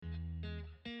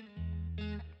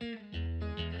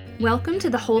Welcome to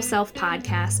the Whole Self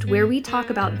Podcast, where we talk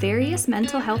about various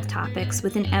mental health topics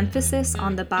with an emphasis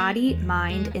on the body,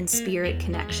 mind, and spirit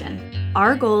connection.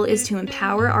 Our goal is to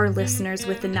empower our listeners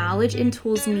with the knowledge and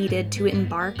tools needed to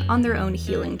embark on their own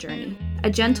healing journey. A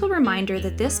gentle reminder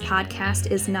that this podcast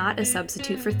is not a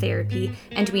substitute for therapy,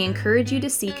 and we encourage you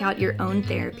to seek out your own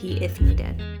therapy if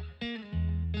needed.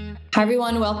 Hi,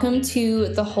 everyone. Welcome to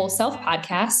the Whole Self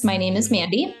Podcast. My name is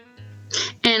Mandy.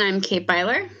 And I'm Cait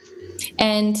Beiler.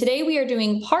 And today we are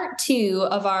doing part 2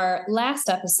 of our last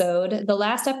episode. The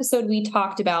last episode we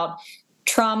talked about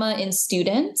trauma in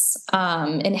students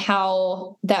and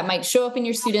how that might show up in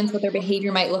your students, what their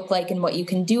behavior might look like, and what you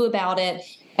can do about it.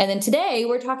 And then today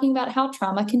we're talking about how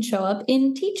trauma can show up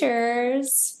in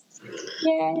teachers.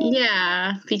 Yay.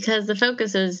 Yeah, because the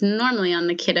focus is normally on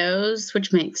the kiddos,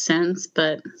 which makes sense.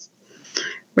 But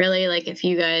really, like, if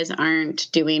you guys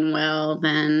aren't doing well,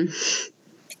 then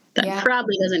that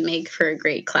probably doesn't make for a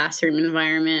great classroom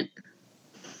environment.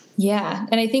 Yeah.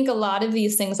 And I think a lot of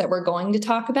these things that we're going to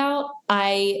talk about,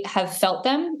 I have felt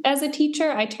them as a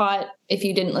teacher. I taught, if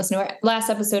you didn't listen to our last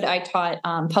episode, I taught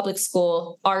public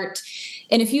school art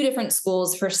in a few different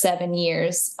schools for 7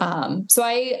 years. So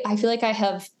I feel like I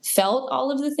have felt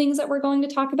all of the things that we're going to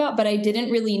talk about, but I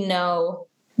didn't really know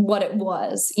what it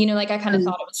was. You know, like I kind of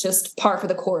thought it was just par for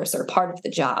the course or part of the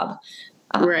job.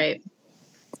 Right.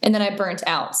 And then I burnt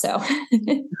out. So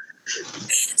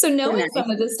knowing some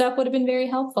of this stuff would have been very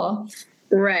helpful.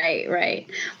 Right.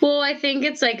 Well, I think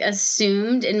it's like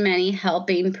assumed in many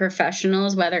helping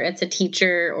professionals, whether it's a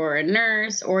teacher or a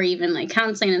nurse or even like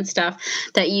counseling and stuff,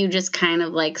 that you just kind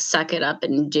of like suck it up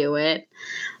and do it.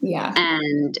 Yeah.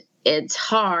 And it's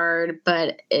hard,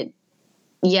 but it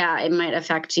might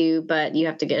affect you, but you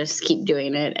have to just keep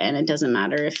doing it. And it doesn't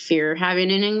matter if you're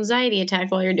having an anxiety attack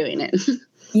while you're doing it.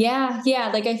 Yeah.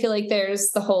 Like, I feel like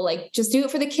there's the whole, like, just do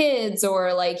it for the kids,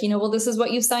 or like, you know, well, this is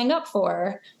what you signed up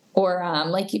for, or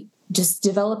like you just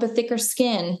develop a thicker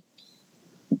skin.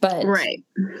 But right.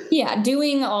 Yeah.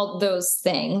 Doing all those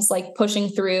things, like pushing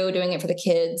through, doing it for the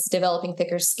kids, developing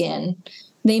thicker skin,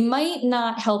 they might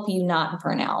not help you not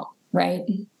burn out. Right.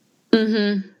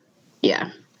 Mm-hmm. Yeah,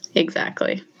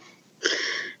 exactly.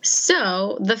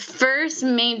 So the first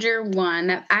major one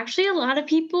that actually a lot of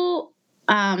people,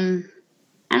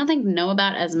 I don't think know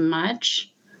about as much,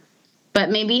 but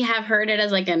maybe have heard it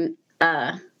as like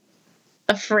a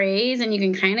phrase, and you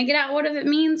can kind of get out what it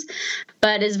means,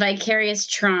 but is vicarious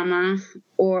trauma,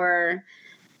 or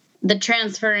the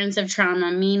transference of trauma,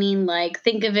 meaning like,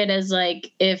 think of it as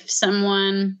like if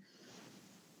someone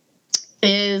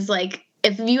is like,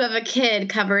 if you have a kid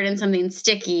covered in something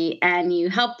sticky and you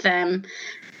help them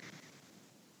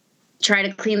try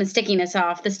to clean the stickiness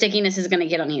off, the stickiness is going to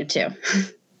get on you too.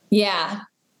 Yeah.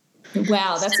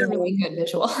 Wow, that's a really good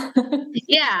visual.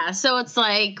 Yeah, so it's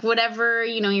like whatever,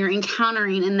 you know, you're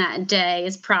encountering in that day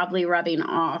is probably rubbing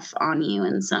off on you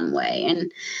in some way. And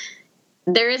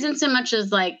there isn't so much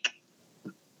as like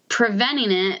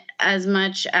preventing it as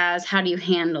much as how do you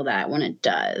handle that when it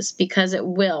does, because it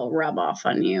will rub off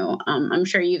on you. I'm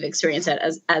sure you've experienced that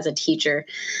as a teacher,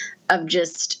 of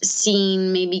just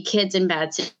seeing maybe kids in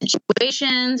bad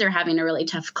situations or having a really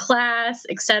tough class,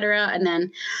 etc. And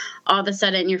then all of a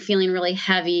sudden you're feeling really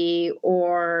heavy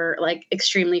or like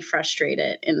extremely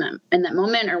frustrated in that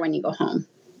moment or when you go home.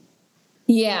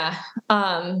 Yeah,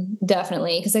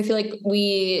 definitely. Because I feel like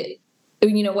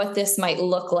what this might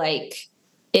look like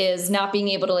is not being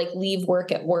able to like leave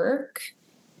work at work,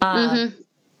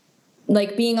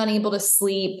 like being unable to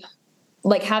sleep,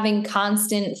 like having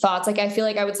constant thoughts. Like I feel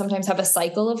like I would sometimes have a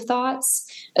cycle of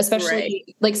thoughts,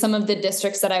 especially like some of the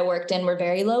districts that I worked in were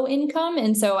very low income.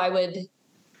 And so I would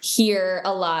hear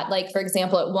a lot, like, for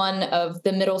example, at one of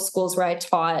the middle schools where I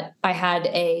taught, I had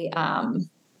an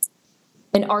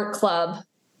art club,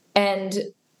 and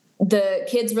the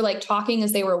kids were like talking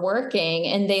as they were working,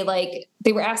 and they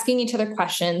were asking each other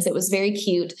questions. It was very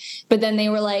cute. But then they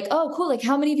were like, oh, cool. Like,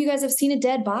 how many of you guys have seen a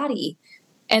dead body?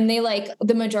 And they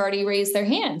the majority raised their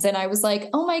hands. And I was like,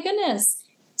 oh my goodness.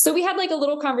 So we had like a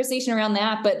little conversation around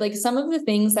that. But like some of the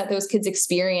things that those kids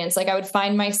experience, like I would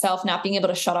find myself not being able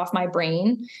to shut off my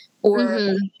brain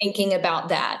or thinking about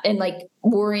that and like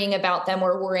worrying about them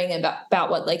or worrying about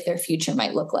what like their future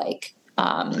might look like.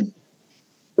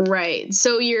 Right.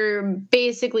 So you're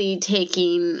basically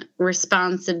taking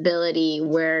responsibility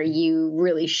where you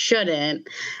really shouldn't.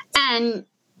 And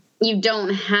you don't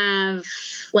have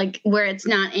like where it's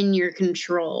not in your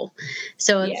control.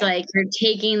 So it's like you're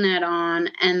taking that on,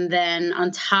 and then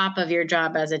on top of your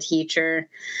job as a teacher.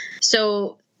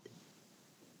 So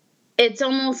it's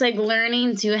almost like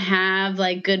learning to have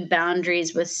like good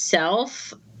boundaries with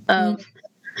self of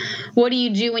what do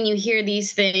you do when you hear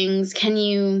these things? Can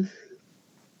you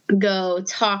go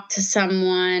talk to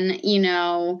someone,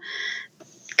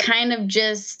 kind of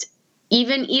just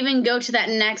even go to that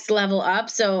next level up?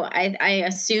 So I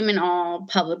assume in all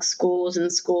public schools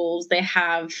and schools, they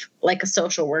have like a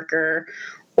social worker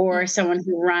or someone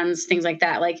who runs things like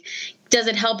that. Like, does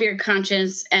it help your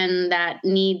conscience and that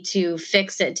need to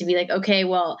fix it to be like, okay,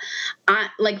 well,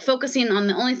 like focusing on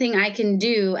the only thing I can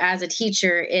do as a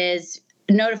teacher is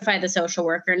notify the social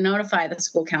worker, notify the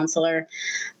school counselor,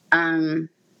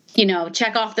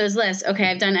 check off those lists. Okay,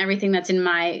 I've done everything that's in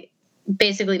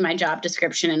basically my job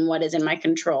description and what is in my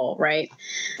control, right?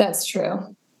 That's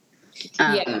true.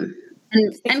 Yeah.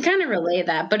 And kind of relay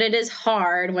that, but it is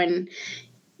hard when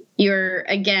you're,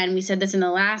 again, we said this in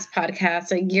the last podcast,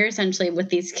 like you're essentially with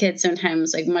these kids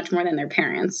sometimes like much more than their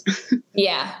parents.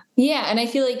 Yeah. Yeah. And I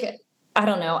feel like, I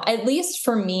don't know, at least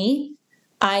for me,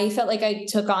 I felt like I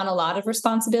took on a lot of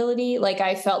responsibility. Like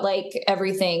I felt like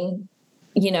everything,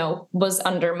 was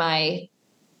under my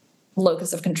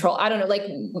locus of control. I don't know, like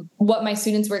what my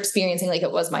students were experiencing, like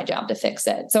it was my job to fix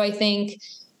it. So I think,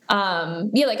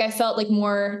 like I felt like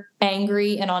more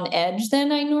angry and on edge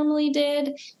than I normally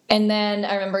did. And then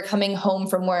I remember coming home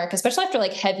from work, especially after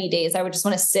like heavy days, I would just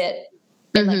want to sit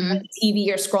and like on TV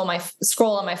or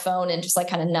scroll on my phone and just like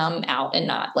kind of numb out and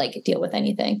not like deal with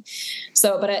anything.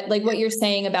 So, but like what you're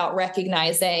saying about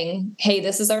recognizing, hey,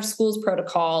 this is our school's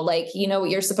protocol. Like, what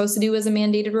you're supposed to do as a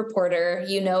mandated reporter,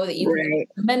 that you can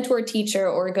mentor teacher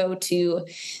or go to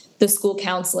the school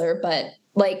counselor, but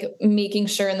like making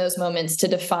sure in those moments to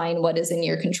define what is in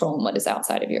your control and what is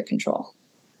outside of your control.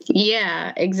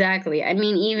 Yeah, exactly. I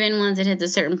mean, even once it hits a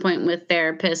certain point with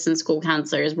therapists and school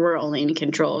counselors, we're only in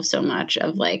control of so much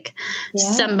of like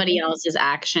somebody else's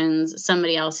actions,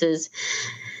 somebody else's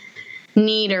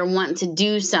need or want to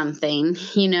do something,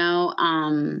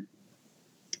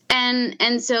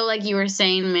 and so like you were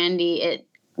saying, Mandy,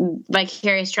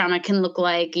 vicarious trauma can look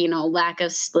like, lack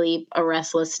of sleep, a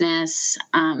restlessness,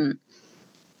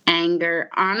 anger.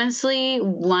 Honestly,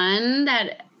 one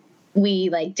that we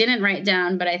like didn't write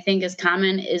down, but I think is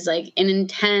common is like an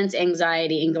intense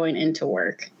anxiety in going into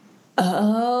work.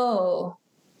 Oh,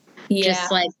 yeah.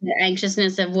 Just like the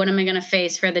anxiousness of what am I going to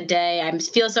face for the day? I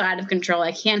feel so out of control.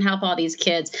 I can't help all these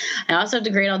kids. I also have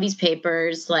to grade all these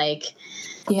papers. Like,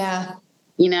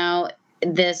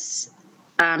 this,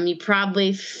 you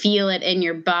probably feel it in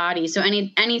your body. So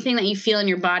anything that you feel in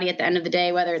your body at the end of the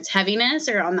day, whether it's heaviness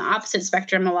or on the opposite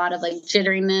spectrum, a lot of like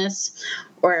jitteriness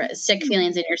or sick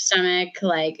feelings in your stomach,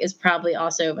 like is probably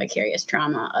also vicarious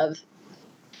trauma of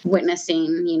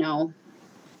witnessing,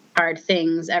 hard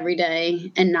things every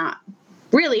day and not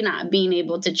being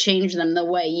able to change them the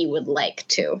way you would like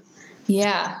to.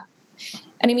 Yeah.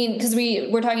 And I mean, because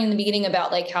we're talking in the beginning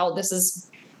about like how this is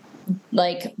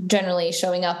like generally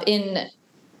showing up in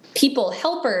people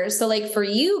helpers. So like for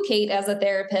you, Cait, as a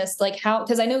therapist, like how,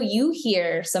 because I know you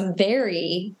hear some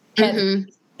very heavy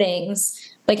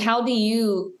things. Like, how do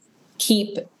you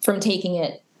keep from taking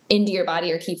it into your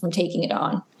body or keep from taking it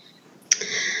on?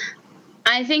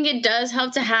 I think it does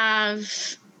help to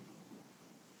have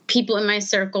people in my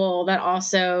circle that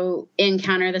also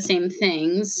encounter the same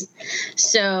things.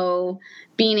 So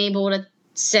being able to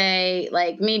say,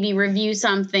 like, maybe review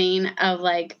something of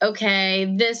like,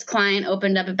 okay, this client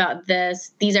opened up about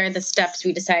this. These are the steps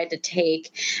we decided to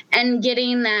take. And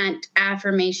getting that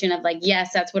affirmation of like,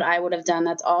 yes, that's what I would have done.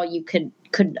 That's all you could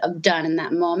have done in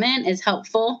that moment is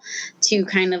helpful to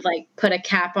kind of like put a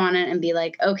cap on it and be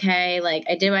like, okay, like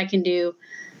I did what I can do.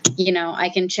 I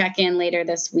can check in later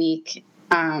this week.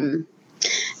 And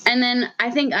then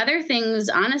I think other things,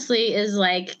 honestly, is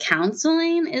like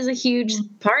counseling is a huge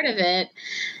part of it.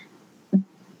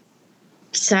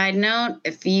 Side note,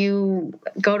 if you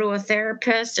go to a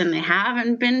therapist and they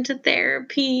haven't been to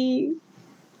therapy.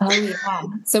 Oh, yeah.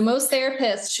 So most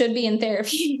therapists should be in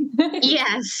therapy.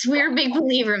 Yes, we're a big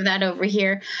believer of that over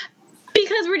here.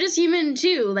 Because we're just human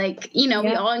too. Like, we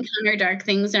all encounter dark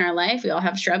things in our life. We all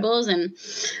have struggles, and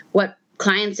what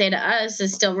clients say to us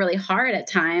is still really hard at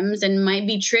times and might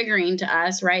be triggering to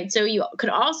us, right? So you could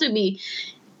also be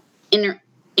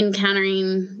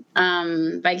encountering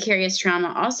vicarious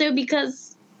trauma also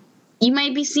because you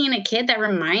might be seeing a kid that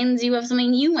reminds you of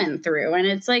something you went through, and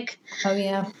it's like, oh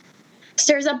yeah,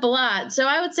 stirs up a lot. So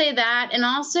I would say that. And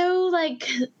also, like,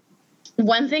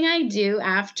 one thing I do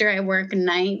after I work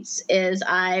nights is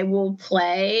I will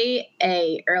play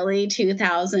a early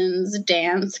 2000s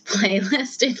dance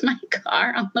playlist in my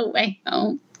car on the way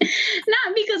home.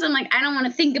 Not because I'm like, I don't want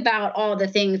to think about all the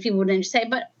things people didn't say,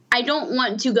 but I don't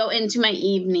want to go into my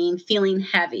evening feeling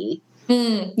heavy.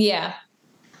 Yeah.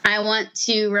 I want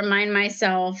to remind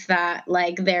myself that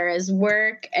like there is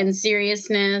work and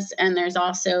seriousness, and there's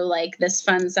also like this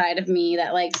fun side of me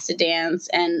that likes to dance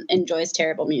and enjoys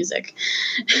terrible music.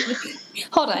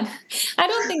 Hold on. I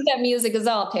don't think that music is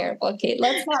all terrible, Cait.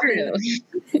 Let's not True.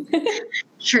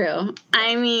 True.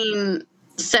 I mean,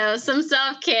 so some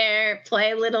self-care,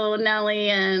 play little Nelly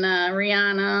and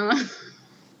Rihanna,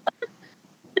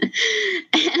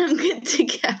 and I'm good to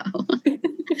go.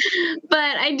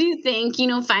 But I do think,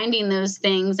 finding those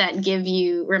things that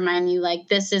remind you, like,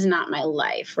 this is not my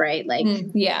life, right? Like,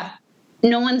 yeah.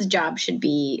 No one's job should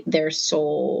be their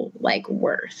sole, like,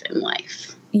 worth in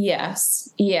life.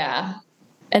 Yes. Yeah.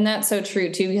 And that's so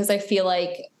true, too, because I feel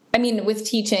like, with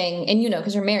teaching, and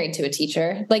because you're married to a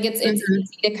teacher, like, it's easy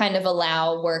to kind of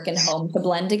allow work and home to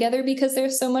blend together because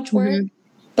there's so much work. Mm-hmm.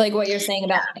 Like what you're saying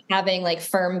about having, like,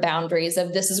 firm boundaries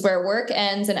of this is where work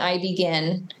ends and I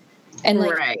begin. And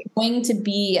like going to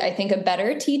be, I think, a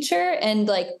better teacher and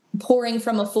like pouring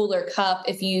from a fuller cup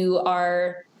if you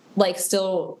are like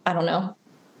still, I don't know,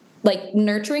 like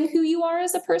nurturing who you are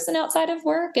as a person outside of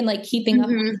work and like keeping up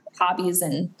with hobbies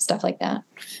and stuff like that.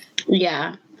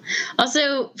 Yeah.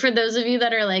 Also, for those of you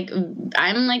that are like,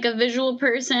 I'm like a visual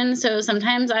person, so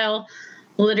sometimes I'll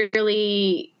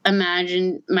literally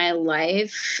imagine my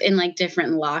life in like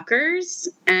different lockers.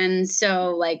 And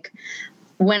so like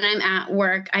when I'm at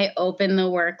work, I open the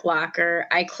work locker.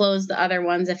 I close the other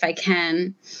ones if I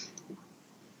can,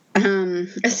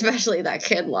 especially that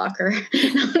kid locker.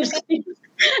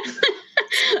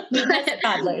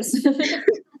 Toddlers.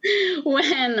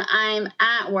 When I'm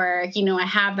at work, I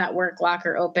have that work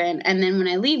locker open. And then when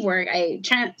I leave work, I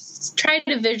try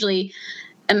to visually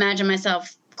imagine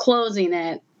myself closing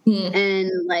it and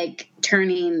like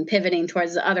pivoting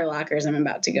towards the other lockers I'm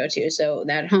about to go to. So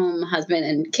that home, husband,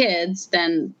 and kids,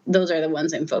 then those are the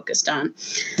ones I'm focused on.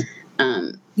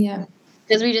 Yeah.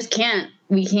 Because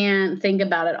we can't think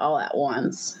about it all at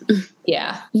once.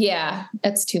 Yeah. Yeah.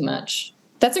 That's too much.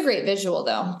 That's a great visual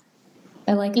though.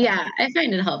 I like that. Yeah, I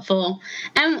find it helpful.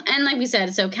 And like we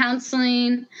said, so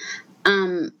counseling,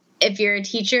 if you're a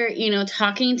teacher,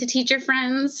 talking to teacher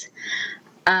friends,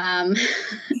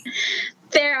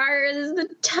 there is the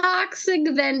toxic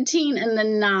venting and the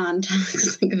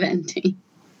non-toxic venting.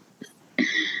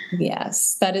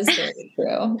 Yes, that is very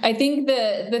true. I think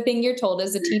the thing you're told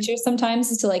as a teacher sometimes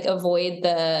is to like avoid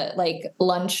the like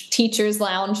teacher's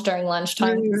lounge during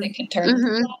lunchtime because it can turn into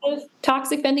a lot of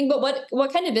toxic venting. But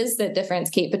what kind of is the difference,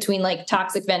 Cait, between like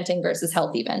toxic venting versus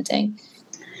healthy venting?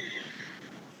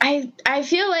 I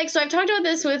feel like, so I've talked about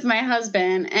this with my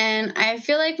husband, and I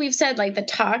feel like we've said like the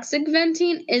toxic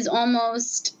venting is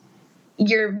almost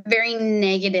you're very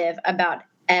negative about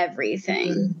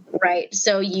everything, right?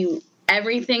 So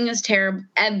everything is terrible,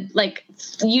 like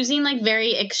using like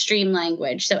very extreme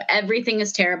language. So everything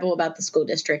is terrible about the school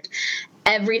district.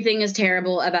 Everything is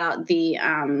terrible about the,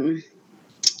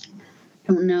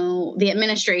 the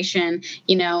administration,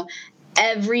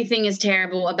 everything is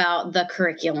terrible about the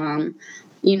curriculum,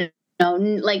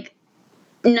 like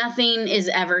nothing is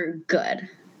ever good.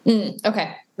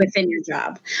 Okay. Within your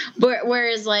job. But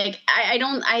whereas like,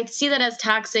 I see that as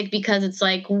toxic because it's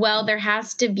like, well, there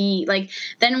has to be like,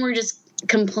 then we're just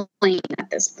complaining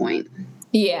at this point.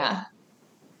 Yeah.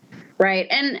 Right.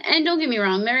 And don't get me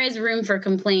wrong, there is room for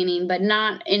complaining, but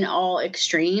not in all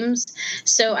extremes.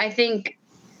 So I think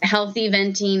healthy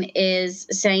venting is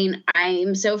saying,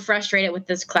 I'm so frustrated with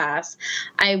this class.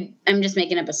 I'm just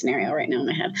making up a scenario right now in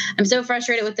my head. I'm so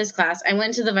frustrated with this class. I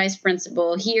went to the vice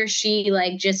principal. He or she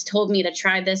like just told me to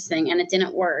try this thing and it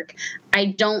didn't work.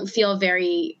 I don't feel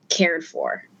very cared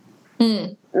for.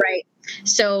 Right.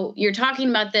 So you're talking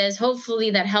about this.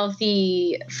 Hopefully that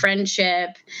healthy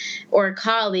friendship or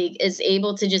colleague is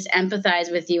able to just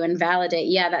empathize with you and validate,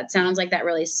 yeah, that sounds like that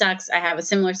really sucks. I have a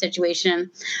similar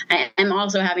situation. I am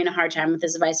also having a hard time with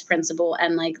this vice principal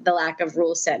and like the lack of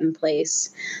rules set in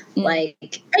place.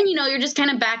 Like, and you're just kind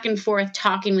of back and forth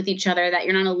talking with each other that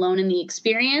you're not alone in the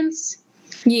experience.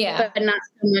 Yeah. But not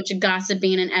so much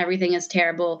gossiping and everything is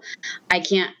terrible.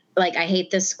 I hate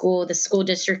this school. The school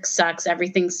district sucks.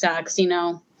 Everything sucks,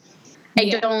 to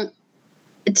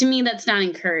me, that's not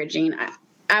encouraging.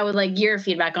 I would like your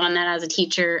feedback on that as a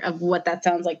teacher of what that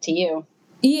sounds like to you.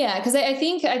 Yeah, because I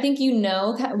think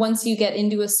once you get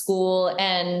into a school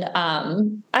and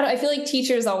I feel like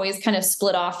teachers always kind of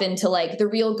split off into like the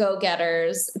real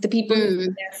go-getters, the people who've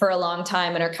been there for a long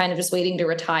time and are kind of just waiting to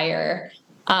retire.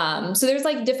 So there's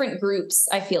like different groups,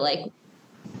 I feel like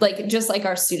just like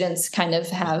our students kind of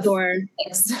have. Sure.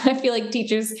 I feel like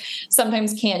teachers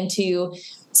sometimes can too.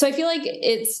 So I feel like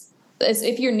it's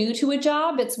if you're new to a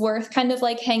job, it's worth kind of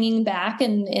like hanging back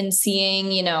and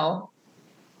seeing,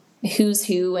 who's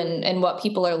who and what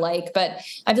people are like. But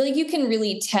I feel like you can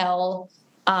really tell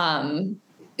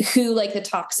who like the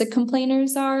toxic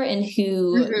complainers are and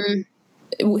who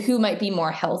might be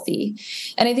more healthy.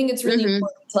 And I think it's really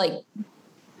important to like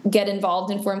get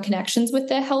involved and form connections with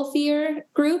the healthier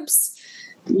groups.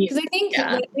 Because I think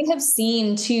like, we have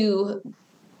seen too,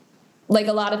 like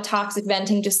a lot of toxic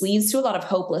venting just leads to a lot of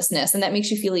hopelessness, and that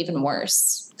makes you feel even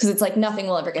worse because it's like nothing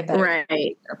will ever get better.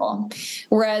 Right.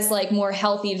 Whereas like more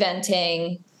healthy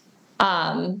venting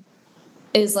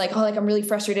is like, oh, like I'm really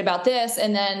frustrated about this.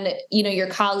 And then, you know, your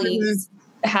colleagues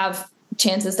have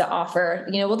chances to offer,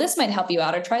 you know, well, this might help you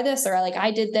out, or try this, or like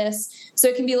I did this. So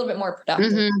it can be a little bit more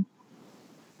productive.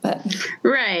 But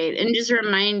right. And just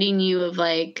reminding you of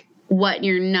like what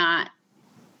you're not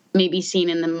maybe seeing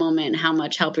in the moment, how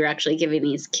much help you're actually giving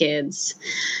these kids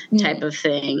type of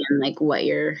thing, and like what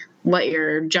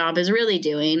your job is really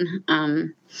doing.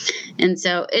 And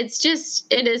so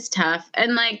it is tough.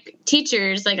 And like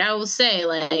teachers, like I will say,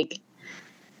 like,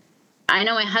 I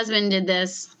know my husband did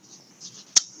this.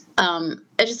 I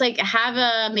just like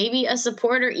have maybe a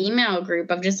supporter email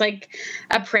group of just like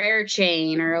a prayer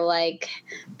chain, or like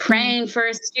praying for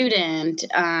a student.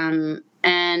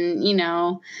 And you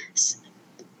know,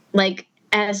 like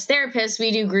as therapists,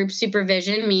 we do group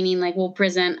supervision, meaning like we'll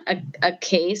present a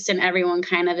case and everyone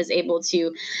kind of is able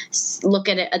to look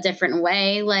at it a different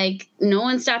way. Like no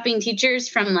one's stopping teachers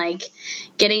from like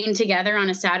getting together on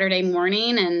a Saturday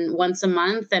morning and once a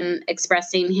month and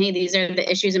expressing, hey, these are the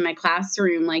issues in my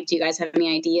classroom. Like, do you guys have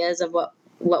any ideas of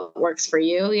what works for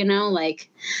you? You know, like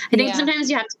I think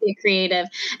sometimes you have to be creative.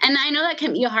 And I know that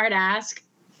can be a hard ask,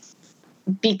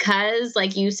 because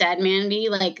like you said, Mandy,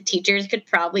 like teachers could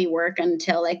probably work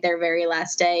until like their very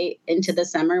last day into the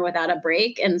summer without a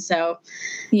break. And so,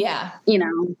 you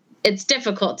know, it's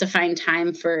difficult to find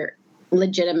time for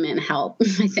legitimate help,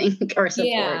 I think, or support.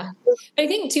 Yeah. I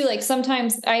think too, like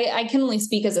sometimes I can only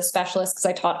speak as a specialist because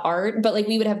I taught art, but like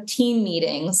we would have team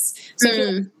meetings. So I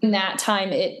feel like in that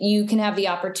time, you can have the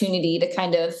opportunity to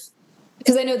kind of,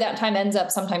 because I know that time ends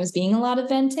up sometimes being a lot of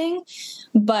venting,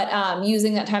 but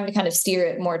using that time to kind of steer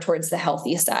it more towards the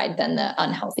healthy side than the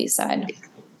unhealthy side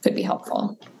could be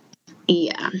helpful.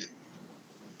 Yeah.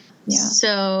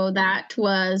 So that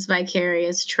was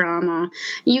vicarious trauma.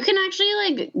 You can actually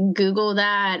like Google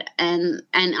that and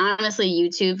honestly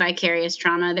YouTube vicarious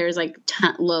trauma. There's like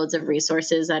loads of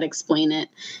resources that explain it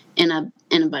in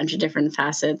a bunch of different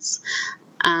facets.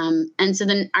 And so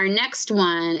then our next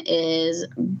one is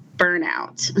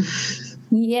burnout.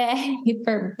 Yay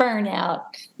for burnout.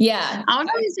 Yeah. I would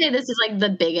probably say this is like the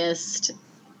biggest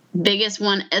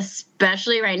one,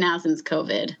 especially right now since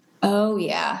COVID. Oh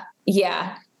yeah.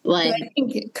 Yeah. Like I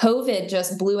think COVID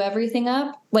just blew everything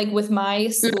up. Like with my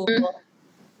school,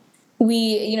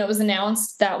 it was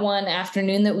announced that one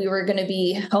afternoon that we were going to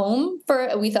be home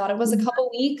we thought it was a couple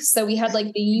weeks. So we had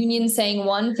like the union saying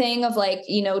one thing of like,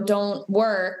 don't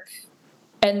work.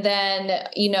 And then,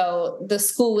 the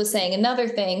school was saying another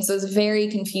thing. So it was very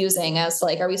confusing as to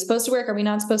like, are we supposed to work? Are we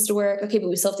not supposed to work? Okay, but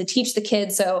we still have to teach the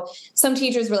kids. So some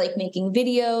teachers were like making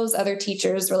videos. Other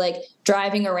teachers were like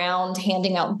driving around,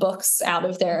 handing out books out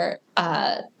of their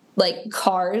like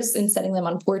cars and setting them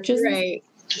on porches. Right.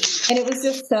 And it was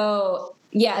just so,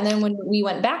 and then when we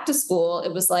went back to school,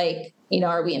 it was like,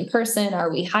 are we in person?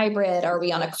 Are we hybrid? Are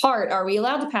we on a cart? Are we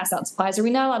allowed to pass out supplies? Are we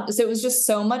not allowed? So it was just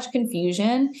so much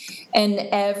confusion and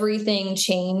everything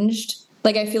changed.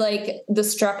 Like, I feel like the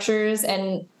structures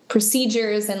and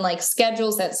procedures and like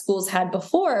schedules that schools had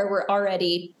before were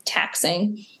already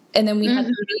taxing. And then we had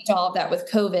to change all of that with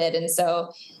COVID. And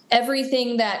so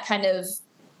everything that kind of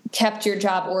kept your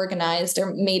job organized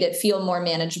or made it feel more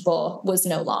manageable was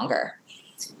no longer.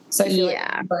 So I feel like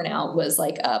burnout was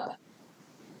like up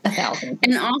 1,000%.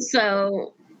 And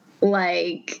also,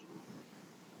 like,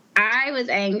 I was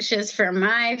anxious for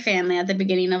my family at the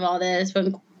beginning of all this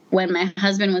when my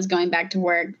husband was going back to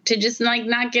work, to just like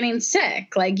not getting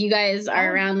sick. Like, you guys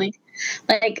are around like,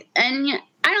 and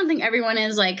I don't think everyone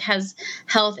has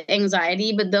health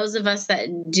anxiety, but those of us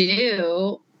that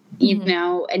do,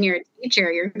 and you're a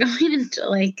teacher, you're going into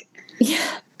like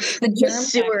the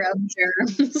sewer of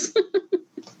germs.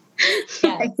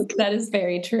 Yes, that is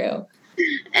very true.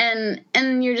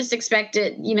 And you're just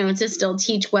expected, to still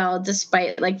teach well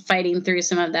despite like fighting through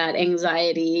some of that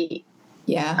anxiety.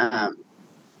 Yeah.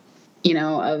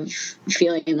 Of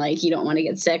feeling like you don't want to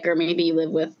get sick, or maybe you live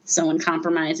with someone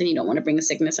compromised and you don't want to bring a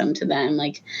sickness home to them.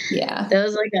 Like, that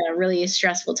was like a really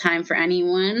stressful time for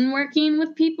anyone working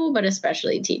with people, but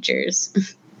especially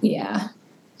teachers. Yeah.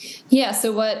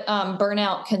 So what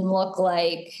burnout can look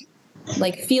like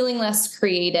feeling less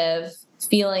creative,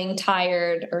 feeling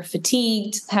tired or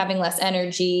fatigued, having less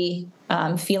energy,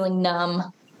 feeling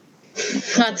numb.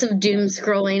 Lots of doom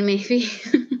scrolling, maybe.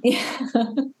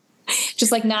 Yeah.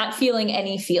 Just like not feeling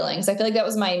any feelings. I feel like that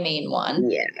was my main one.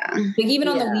 Yeah. Like even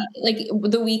on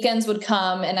the weekends would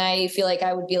come and I feel like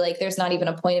I would be like, there's not even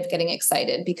a point of getting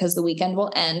excited because the weekend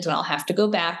will end and I'll have to go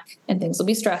back and things will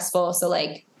be stressful. So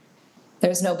like,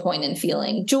 there's no point in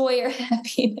feeling joy or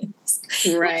happiness.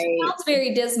 Right. Which sounds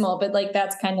very dismal, but like,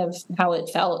 that's kind of how it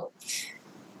felt.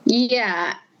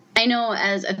 Yeah. I know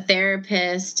as a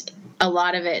therapist, a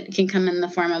lot of it can come in the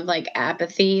form of like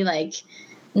apathy, like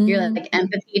your like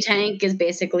empathy tank is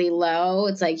basically low.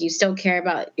 It's like you still care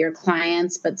about your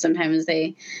clients, but sometimes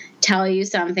they tell you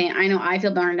something. I know I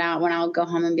feel burned out when I'll go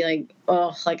home and be like,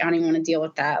 oh, like I don't even want to deal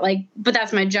with that. Like, but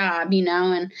that's my job, you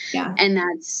know? And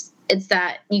it's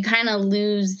that you kind of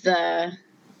lose the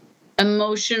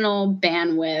emotional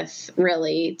bandwidth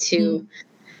really to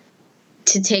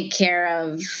take care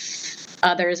of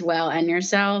others well and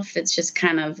yourself. It's just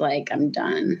kind of like, I'm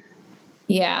done.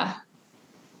 Yeah.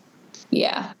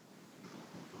 Yeah.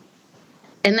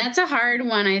 And that's a hard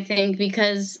one, I think,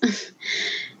 because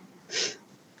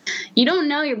you don't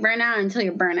know you're burnt out until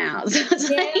you're burnt out. So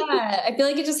it's I feel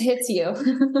like it just hits you.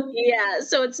 Yeah.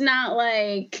 So it's not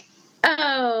like,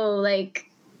 oh,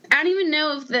 like, I don't even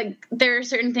know if there are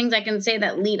certain things I can say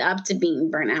that lead up to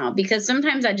being burnt out, because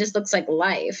sometimes that just looks like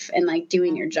life and like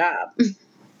doing your job.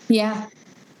 Yeah.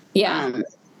 Yeah.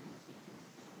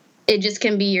 It just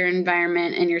can be your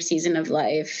environment and your season of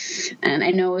life. And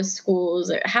I know with schools,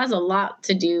 it has a lot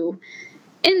to do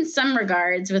in some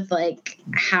regards with like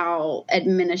how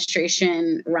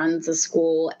administration runs a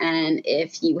school and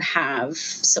if you have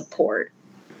support.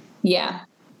 Yeah,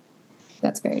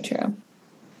 that's very true.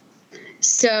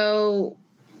 So,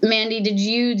 Mandy, did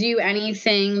you do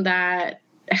anything that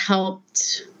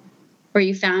helped or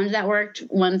you found that worked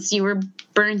once you were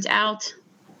burnt out?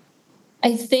 I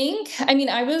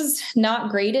was not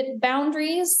great at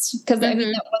boundaries because that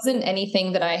wasn't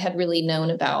anything that I had really known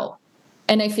about.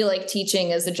 And I feel like teaching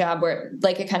is a job where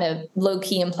like it kind of low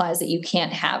key implies that you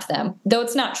can't have them, though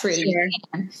it's not true. Sure. You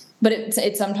can, but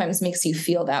it sometimes makes you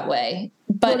feel that way.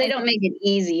 But they don't make it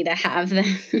easy to have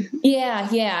them.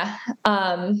 Yeah.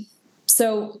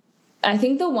 So I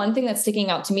think the one thing that's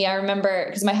sticking out to me, I remember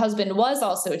because my husband was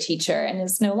also a teacher and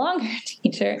is no longer a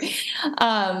teacher.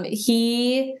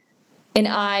 He and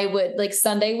I would like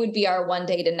Sunday would be our one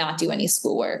day to not do any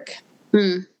schoolwork.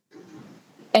 And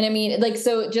I mean, like,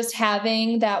 so just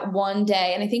having that one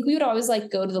day, and I think we would always like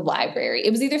go to the library.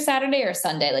 It was either Saturday or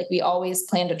Sunday. Like we always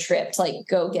planned a trip to like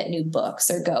go get new books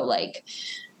or go like,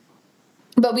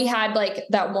 but we had like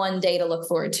that one day to look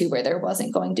forward to where there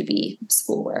wasn't going to be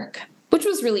schoolwork, which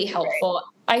was really helpful.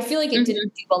 Right. I feel like it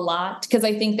didn't do a lot because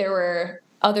I think there were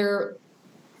other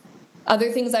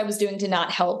things I was doing to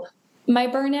not help my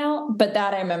burnout, but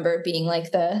that I remember being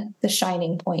like the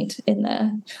shining point in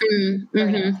the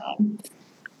burnout time.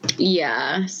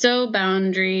 Yeah. So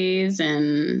boundaries,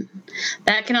 and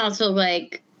that can also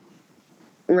like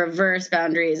reverse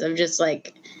boundaries of just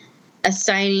like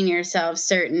assigning yourself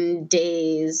certain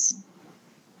days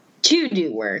to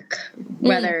do work,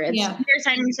 whether it's you're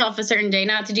assigning yourself a certain day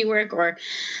not to do work, or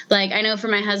like I know for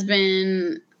my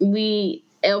husband,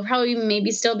 it'll probably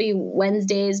maybe still be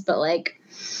Wednesdays, but like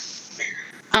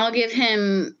I'll give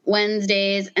him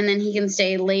Wednesdays and then he can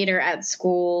stay later at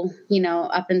school, you know,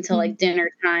 up until like dinner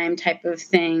time type of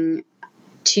thing,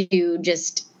 to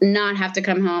just not have to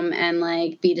come home and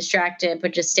like be distracted,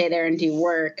 but just stay there and do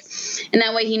work. And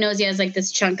that way he knows he has like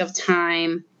this chunk of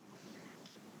time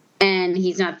and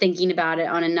he's not thinking about it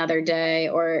on another day,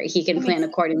 or he can plan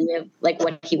accordingly of like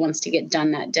what he wants to get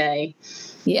done that day.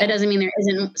 Yeah. That doesn't mean there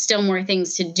isn't still more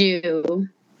things to do,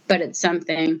 but it's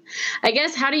something. I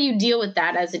guess, how do you deal with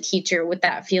that as a teacher, with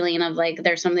that feeling of like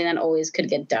there's something that always could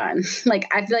get done?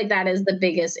 Like, I feel like that is the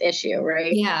biggest issue,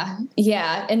 right? Yeah.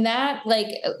 Yeah. And that, like,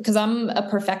 because I'm a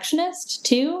perfectionist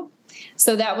too.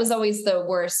 So that was always the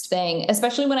worst thing,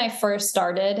 especially when I first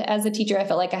started as a teacher. I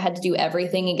felt like I had to do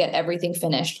everything and get everything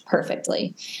finished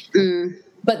perfectly.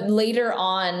 But later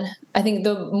on, I think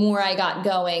the more I got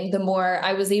going, the more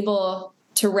I was able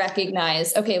to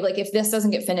recognize, okay, like if this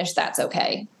doesn't get finished, that's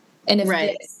okay. And if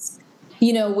this,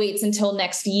 you know, waits until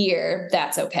next year,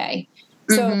 that's okay.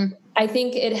 So I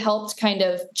think it helped kind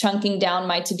of chunking down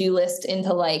my to-do list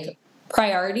into like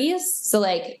priorities. So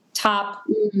like top,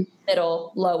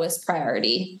 middle, lowest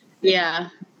priority. Yeah.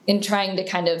 And trying to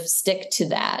kind of stick to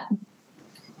that.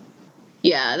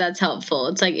 Yeah, that's helpful.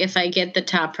 It's like, if I get the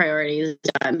top priorities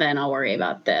done, then I'll worry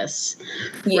about this,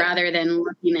 rather than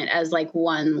looking at it as like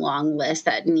one long list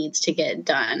that needs to get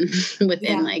done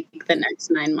within like the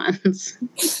next 9 months.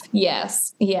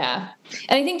 Yes. Yeah.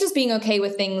 And I think just being okay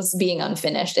with things being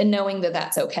unfinished and knowing that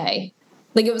that's okay.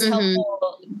 Like, it was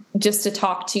helpful just to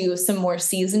talk to some more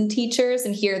seasoned teachers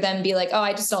and hear them be like, oh,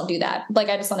 I just don't do that. Like,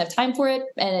 I just don't have time for it.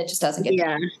 And it just doesn't get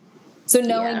done. So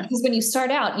knowing, because when you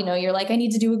start out, you're like, I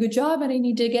need to do a good job and I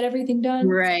need to get everything done.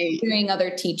 Right. Hearing other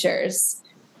teachers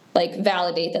like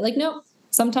validate that, like, no,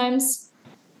 sometimes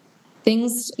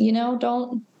things,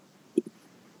 don't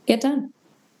get done.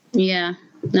 Yeah.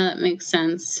 No, that makes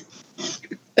sense.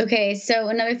 Okay. So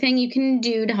another thing you can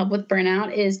do to help with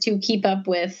burnout is to keep up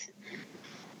with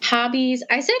hobbies.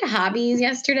 I said hobbies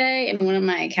yesterday in one of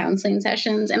my counseling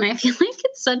sessions, and I feel like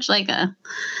it's such like a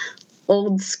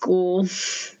old school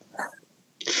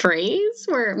phrase,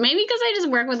 where maybe because I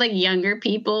just work with like younger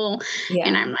people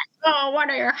and I'm like, oh, what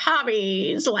are your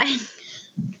hobbies? Like,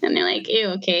 and they're like, ew,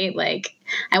 okay, like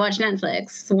I watch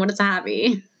Netflix. What is a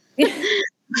hobby? What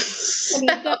are you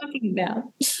talking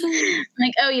about?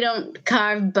 Like, oh, you don't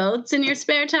carve boats in your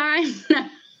spare time?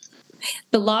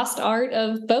 The lost art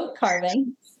of boat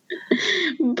carving.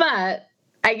 But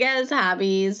I guess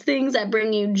hobbies, things that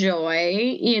bring you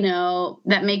joy,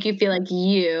 that make you feel like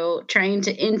you, trying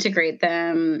to integrate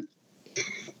them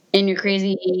in your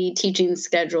crazy teaching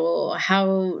schedule.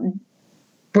 How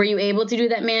were you able to do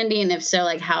that, Mandy? And if so,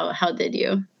 like how did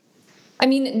you? I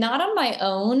mean, not on my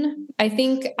own. I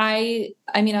think I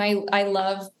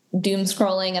love doom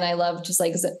scrolling and I love just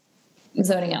like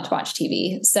zoning out to watch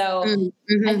TV. So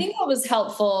I think what was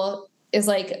helpful is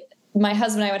like my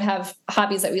husband and I would have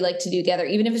hobbies that we like to do together,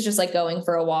 even if it's just like going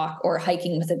for a walk or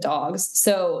hiking with the dogs.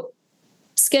 So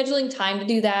scheduling time to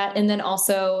do that. And then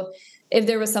also if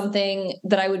there was something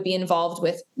that I would be involved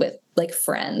with like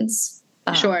friends.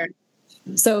 Sure.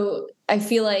 So I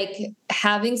feel like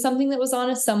having something that was on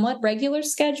a somewhat regular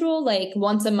schedule, like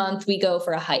once a month we go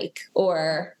for a hike,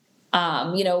 or,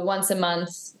 once a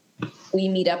month we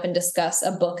meet up and discuss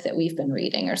a book that we've been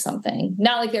reading or something.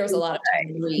 Not like there was a lot of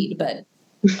time to read, but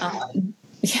I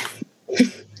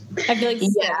feel like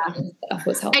stuff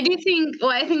was helpful. I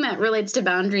think that relates to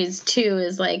boundaries too,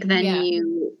 is like, then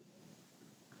you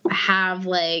have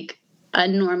like a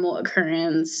normal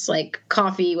occurrence, like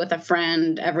coffee with a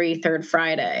friend every third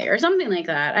Friday or something like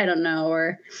that. I don't know.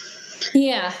 Or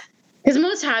because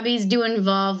most hobbies do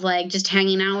involve like just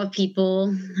hanging out with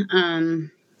people. And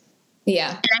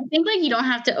I think like you don't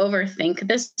have to overthink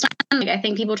this. Like, I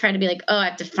think people try to be like, oh, I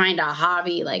have to find a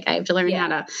hobby. Like I have to learn how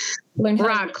to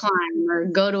rock climb or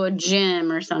go to a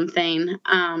gym or something.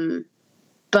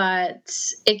 But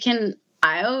it can,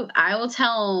 I will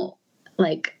tell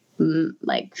like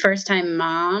first time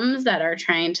moms that are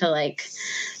trying to like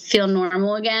feel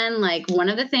normal again. Like, one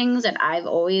of the things that I've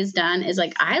always done is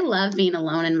like, I love being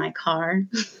alone in my car.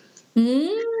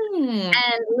 And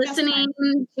listening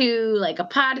to like a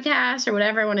podcast or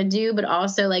whatever I want to do, but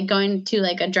also like going to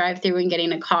like a drive-through and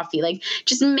getting a coffee, like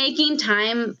just making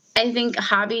time. I think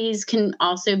hobbies can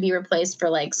also be replaced for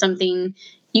like something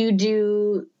you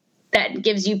do that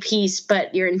gives you peace,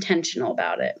 but you're intentional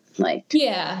about it. Like,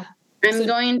 I'm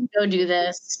going to go do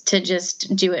this to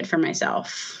just do it for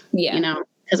myself,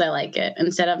 because I like it,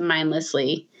 instead of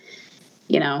mindlessly,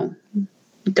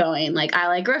 going. Like, I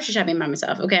like grocery shopping by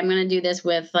myself. Okay, I'm going to do this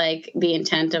with like the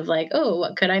intent of like, oh,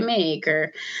 what could I make?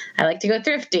 Or I like to go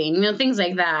thrifting, things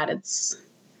like that. I don't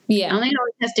think it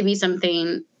always has to be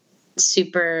something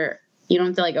super, you don't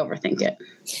have to like overthink it.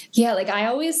 Yeah. Like, I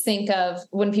always think of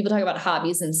when people talk about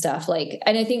hobbies and stuff, like,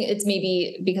 and I think it's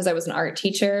maybe because I was an art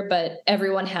teacher, but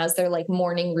everyone has their like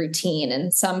morning routine,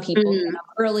 and some people get up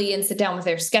early and sit down with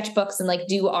their sketchbooks and like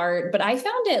do art. But I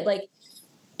found it like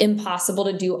impossible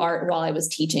to do art while I was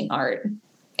teaching art.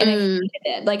 And I hated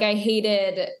it. Like, I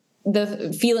hated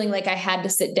the feeling like I had to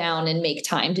sit down and make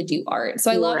time to do art.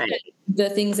 So I love that the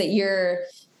things that you're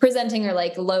presenting are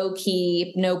like low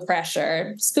key, no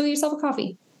pressure. Just go get yourself a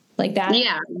coffee. Like that.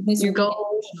 Yeah. You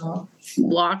go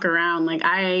walk around. Like,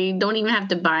 I don't even have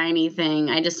to buy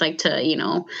anything. I just like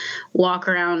to, walk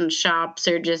around shops,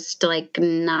 or just like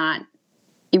not,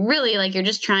 you really like, you're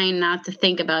just trying not to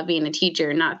think about being a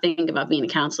teacher, not think about being a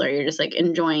counselor. You're just like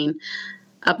enjoying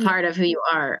a part of who you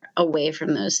are away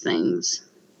from those things.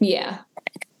 Yeah.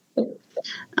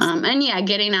 And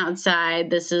getting outside,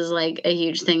 this is like a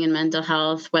huge thing in mental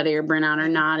health, whether you're burnout or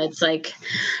not. It's like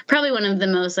probably one of the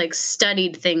most like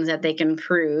studied things that they can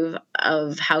prove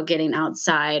of how getting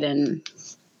outside and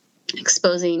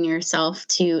exposing yourself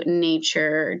to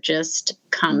nature just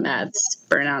combats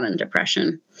burnout and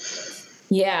depression.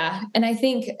 Yeah. And I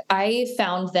think I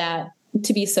found that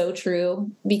to be so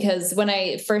true because when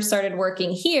I first started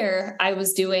working here, I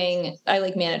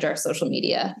like manage our social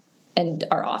media and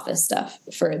our office stuff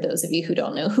for those of you who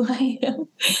don't know who I am.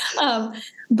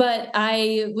 But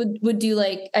I would do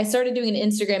I started doing an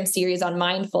Instagram series on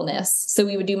mindfulness. So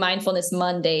we would do mindfulness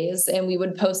Mondays and we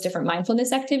would post different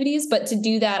mindfulness activities. But to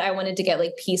do that, I wanted to get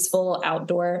peaceful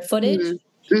outdoor footage.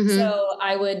 Mm-hmm. Mm-hmm. So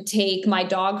I would take my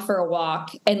dog for a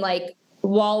walk and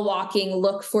while walking,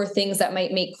 look for things that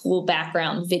might make cool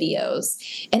background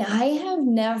videos. And I have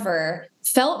never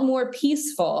felt more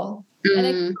peaceful. And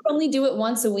I could only do it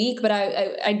once a week, but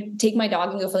I take my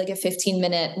dog and go for a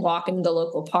 15-minute walk in the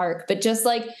local park. But just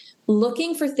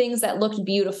looking for things that looked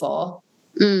beautiful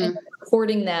and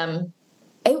recording them,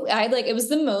 it was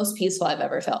the most peaceful I've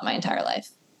ever felt in my entire life.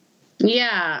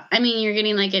 Yeah. I mean, you're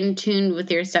getting in tune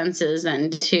with your senses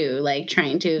and too,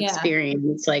 trying to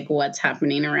experience what's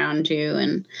happening around you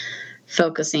and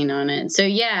focusing on it. So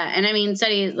yeah. And I mean,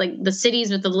 studies the cities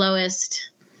with the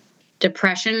lowest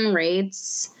depression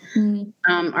rates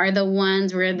are the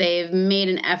ones where they've made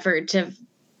an effort to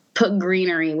put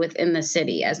greenery within the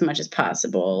city as much as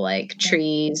possible,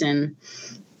 trees and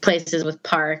places with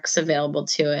parks available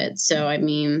to it. So, I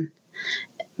mean,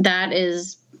 that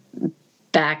is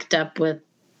backed up with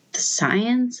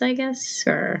science, I guess,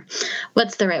 or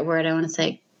what's the right word I want to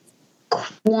say?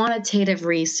 Quantitative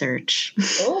research.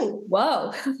 Oh,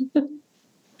 whoa.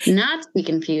 Not to be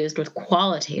confused with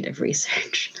qualitative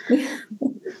research.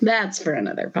 That's for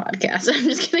another podcast. I'm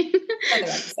just kidding.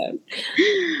 Another episode.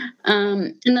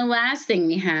 And the last thing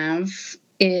we have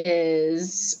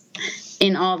is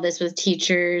in all of this with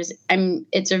teachers,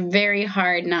 it's a very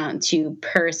hard not to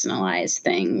personalize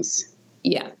things.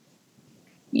 Yeah.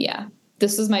 Yeah.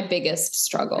 This was my biggest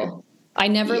struggle. I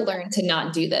never learned to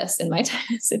not do this in my time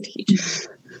as a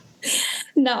teacher.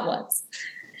 Not once.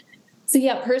 So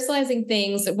yeah, personalizing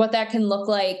things, what that can look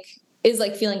like is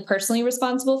feeling personally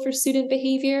responsible for student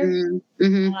behavior.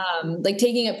 Mm-hmm.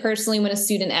 Taking it personally when a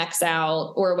student acts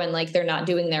out or when they're not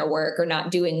doing their work or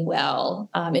not doing well,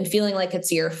 and feeling like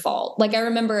it's your fault. I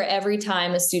remember almost every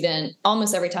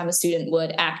time a student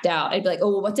would act out, I'd be oh,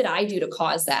 well, what did I do to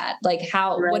cause that?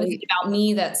 What is it about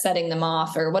me that's setting them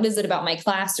off? Or what is it about my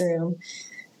classroom?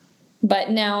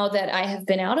 But now that I have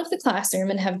been out of the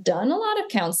classroom and have done a lot of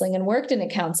counseling and worked in a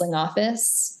counseling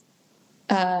office,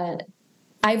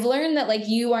 I've learned that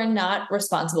you are not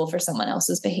responsible for someone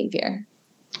else's behavior.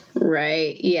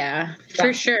 Right. Yeah,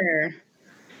 for sure.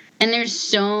 And there's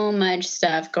so much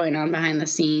stuff going on behind the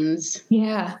scenes.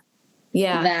 Yeah.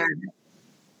 Yeah.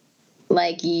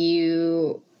 That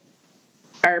you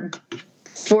are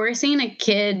forcing a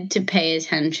kid to pay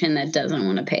attention that doesn't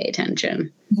want to pay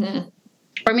attention. Mm-hmm.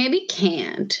 Or maybe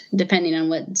can't, depending on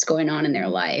what's going on in their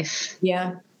life.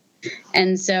 Yeah.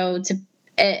 And so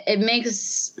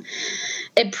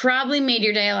it probably made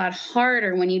your day a lot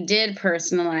harder when you did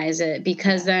personalize it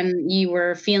because then you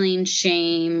were feeling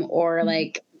shame or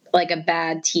like a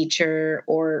bad teacher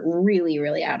or really,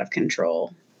 really out of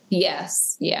control.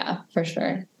 Yes. Yeah, for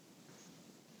sure.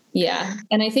 Yeah.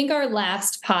 And I think our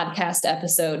last podcast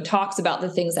episode talks about the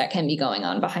things that can be going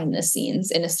on behind the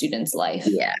scenes in a student's life.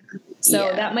 Yeah.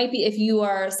 So that might be, if you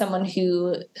are someone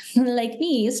who, like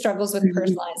me, struggles with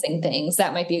personalizing things,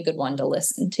 that might be a good one to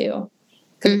listen to.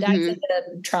 Because it dives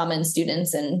into trauma in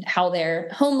students and how their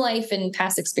home life and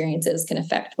past experiences can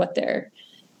affect what they're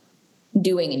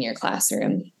doing in your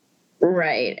classroom.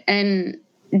 Right. And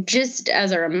just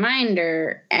as a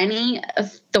reminder, any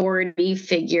authority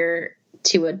figure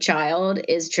to a child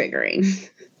is triggering.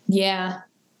 Yeah.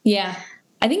 Yeah.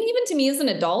 I think even to me as an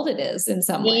adult, it is in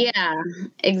some way. Yeah,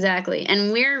 exactly.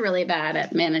 And we're really bad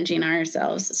at managing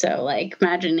ourselves. So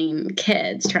imagining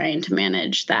kids trying to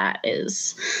manage that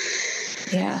is,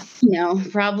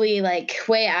 probably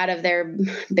way out of their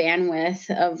bandwidth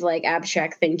of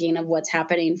abstract thinking of what's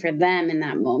happening for them in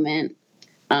that moment.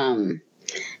 And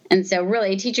so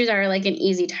really teachers are an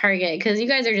easy target because you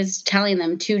guys are just telling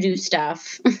them to do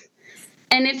stuff.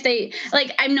 And if they,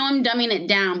 I know I'm dumbing it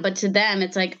down, but to them,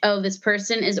 it's oh, this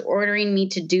person is ordering me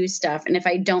to do stuff. And if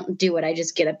I don't do it, I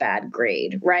just get a bad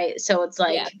grade, right? So it's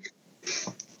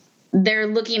they're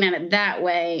looking at it that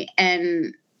way.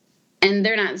 And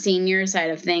they're not seeing your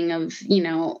side of thing of,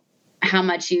 how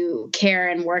much you care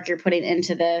and work you're putting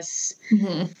into this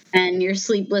and your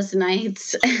sleepless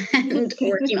nights and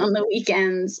working on the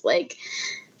weekends.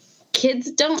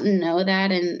 Kids don't know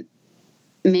that. And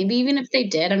maybe even if they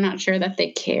did, I'm not sure that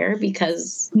they care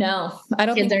because no, I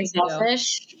don't kids think are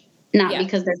selfish. not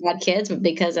because they're bad kids, but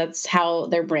because that's how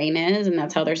their brain is and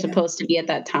that's how they're supposed to be at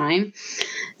that time.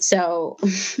 So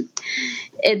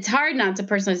it's hard not to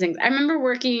personalize things. I remember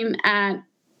working at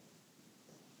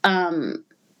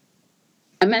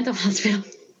a mental hospital.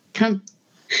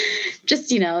 Just,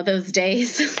 those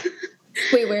days.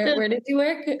 Wait, where did you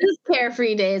work? Those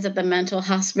carefree days at the mental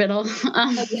hospital.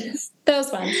 Yes, that was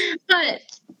fun. But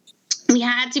we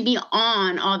had to be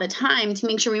on all the time to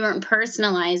make sure we weren't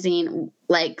personalizing,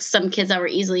 like some kids that were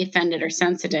easily offended or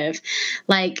sensitive.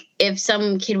 Like if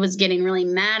some kid was getting really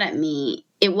mad at me,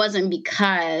 it wasn't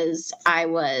because I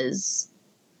was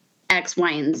X,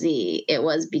 Y, and Z. It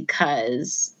was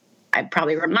because I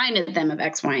probably reminded them of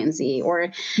X, Y, and Z,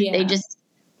 or they just,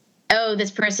 oh,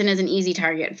 this person is an easy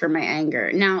target for my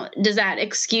anger. Now, does that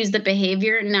excuse the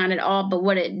behavior? Not at all. But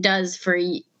what it does for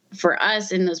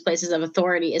us in those places of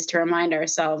authority is to remind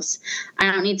ourselves,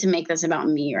 I don't need to make this about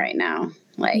me right now.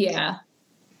 Like, I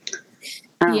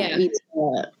don't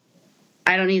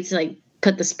need to like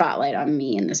put the spotlight on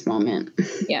me in this moment.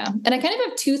 Yeah. And I kind of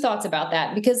have two thoughts about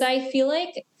that, because I feel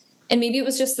like, and maybe it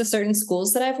was just the certain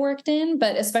schools that I've worked in,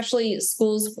 but especially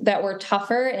schools that were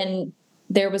tougher and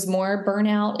there was more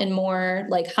burnout and more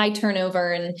like high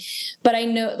turnover. But I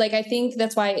know, like, I think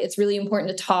that's why it's really important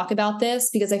to talk about this,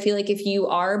 because I feel like if you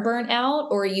are burnt out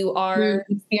or you are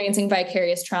experiencing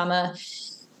vicarious trauma,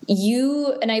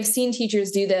 and I've seen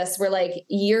teachers do this where like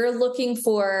you're looking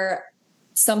for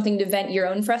something to vent your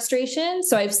own frustration.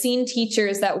 So I've seen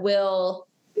teachers that will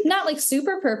not like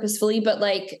super purposefully, but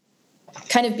like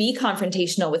kind of be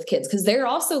confrontational with kids because they're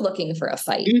also looking for a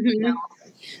fight.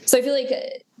 So I feel like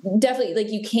definitely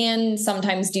like you can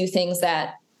sometimes do things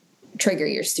that trigger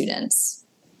your students,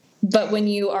 but when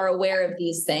you are aware of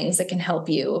these things, it can help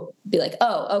you be like,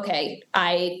 oh, okay,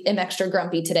 I am extra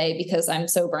grumpy today because I'm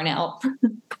so burnt out.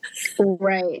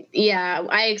 Right. Yeah.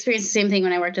 I experienced the same thing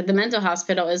when I worked at the mental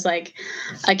hospital. Is like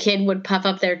a kid would puff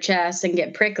up their chest and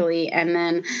get prickly, and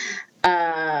then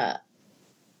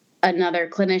another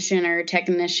clinician or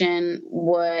technician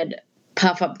would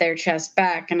puff up their chest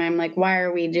back. And I'm like, why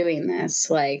are we doing this?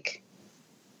 Like,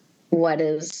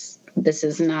 this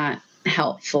is not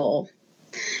helpful.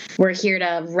 We're here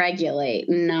to regulate,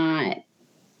 not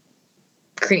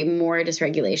create more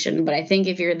dysregulation. But I think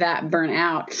if you're that burnt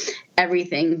out,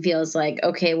 everything feels like,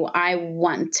 okay, well, I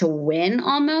want to win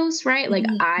almost, right? Like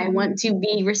I want to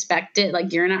be respected.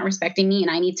 Like you're not respecting me and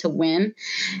I need to win.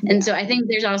 And so I think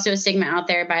there's also a stigma out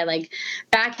there by like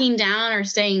backing down or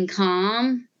staying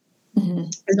calm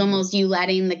is almost you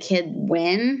letting the kid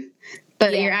win,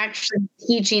 but you're actually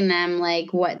teaching them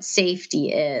like what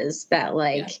safety is, that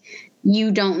like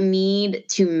you don't need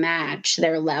to match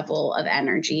their level of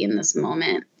energy in this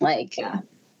moment. Like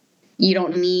you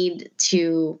don't need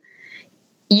to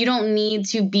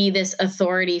be this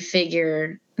authority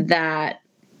figure that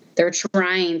they're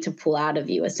trying to pull out of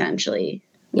you, essentially.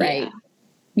 Right.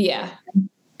 Yeah.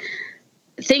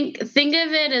 Think of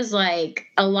it as like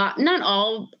a lot, not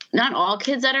all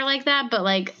kids that are like that, but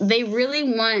like they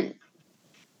really want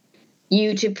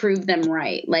you to prove them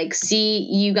right. Like, see,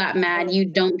 you got mad, you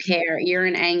don't care, you're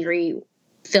an angry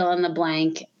fill in the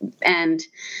blank, and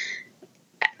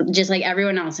just like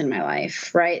everyone else in my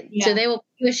life, right? So they will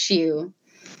push you.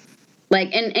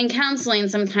 Like in counseling,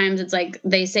 sometimes it's like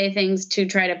they say things to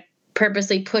try to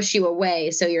purposely push you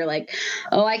away. So you're like,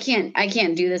 oh, I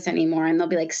can't do this anymore. And they'll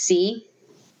be like, see,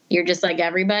 you're just like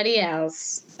everybody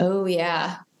else. Oh,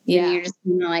 yeah. Yeah. And you're just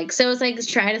like, so it's like,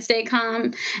 try to stay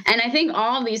calm. And I think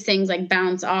all of these things like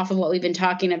bounce off of what we've been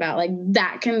talking about. Like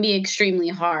that can be extremely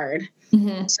hard.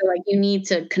 So like you need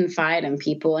to confide in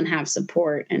people and have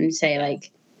support and say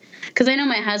like, because I know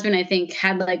my husband, I think,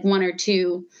 had like one or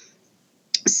two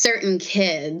certain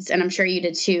kids, and I'm sure you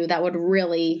did too, that would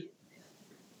really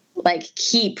like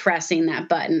keep pressing that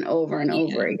button over and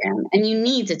over again. And you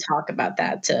need to talk about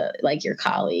that to like your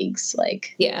colleagues.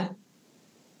 Like,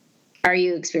 are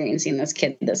you experiencing this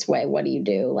kid this way? What do you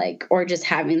do? Like, or just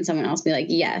having someone else be like,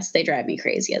 yes, they drive me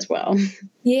crazy as well.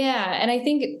 Yeah. And I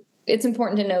think it's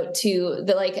important to note too,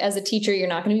 that like, as a teacher, you're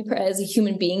not going to be, as a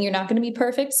human being, you're not going to be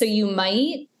perfect. So you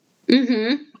might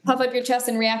puff up your chest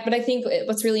and react. But I think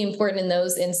what's really important in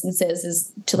those instances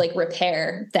is to like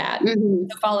repair that, to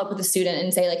follow up with the student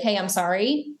and say like, hey, I'm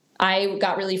sorry. I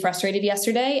got really frustrated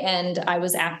yesterday and I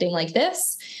was acting like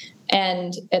this,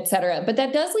 and et cetera. But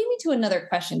that does lead me to another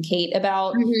question, Cait,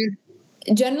 about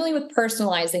generally with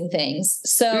personalizing things.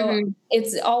 So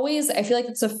it's always, I feel like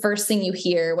it's the first thing you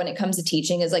hear when it comes to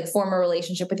teaching is like form a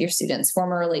relationship with your students,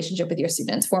 form a relationship with your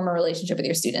students, form a relationship with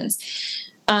your students.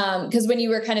 Because when you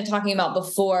were kind of talking about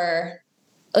before,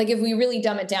 like if we really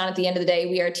dumb it down at the end of the day,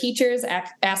 we are teachers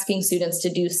asking students to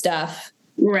do stuff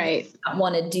Right. Not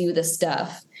want to do the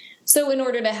stuff. So in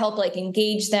order to help like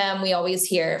engage them, we always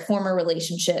hear form a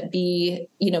relationship, be,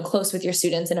 close with your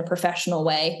students in a professional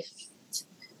way.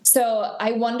 So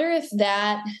I wonder if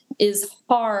that is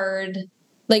hard,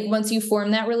 like once you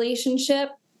form that relationship,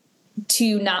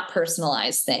 to not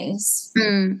personalize things.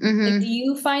 Mm-hmm. Like, do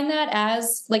you find that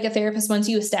as like a therapist, once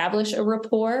you establish a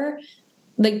rapport,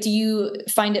 like, do you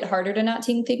find it harder to not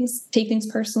take things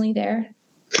personally there?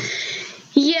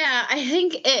 Yeah, I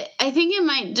think it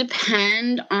might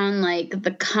depend on like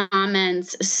the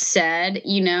comments said,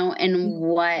 and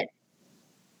what.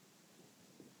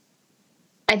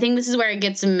 I think this is where it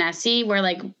gets messy, where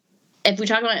like if we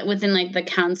talk about it within like the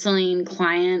counseling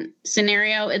client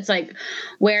scenario, it's like,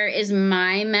 where is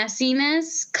my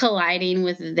messiness colliding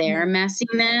with their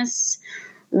messiness?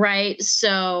 Right.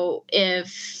 So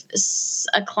if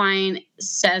a client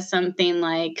says something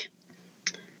like,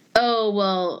 oh,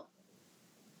 well,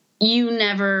 you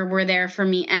never were there for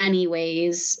me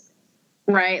anyways,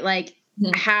 right? Like,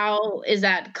 how is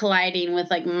that colliding with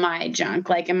like my junk?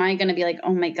 Like, am I going to be like,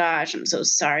 oh my gosh, I'm so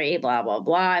sorry, blah, blah,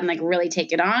 blah, and like really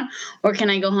take it on? Or can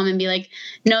I go home and be like,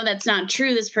 no, that's not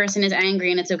true. This person is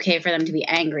angry and it's okay for them to be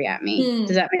angry at me.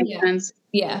 Does that make sense?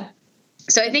 Yeah.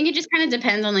 So I think it just kind of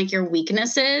depends on like your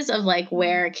weaknesses of like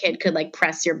where a kid could like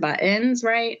press your buttons,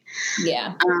 right?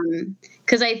 Yeah.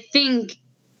 Because I think,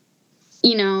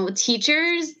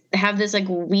 teachers have this like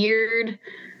weird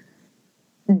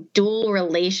dual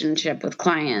relationship with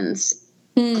kids,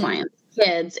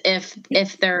 if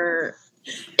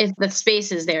the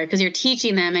space is there, because you're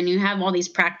teaching them and you have all these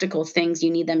practical things you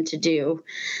need them to do,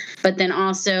 but then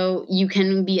also you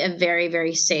can be a very,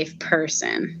 very safe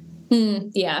person.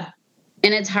 Yeah.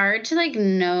 And it's hard to like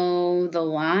know the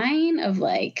line of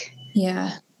like,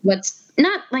 what's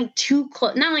not like too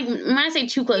close, not like when I say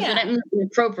too close, but I mean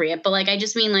appropriate, but like, I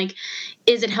just mean like,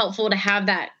 is it helpful to have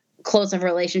that close of a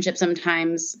relationship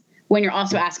sometimes when you're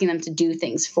also asking them to do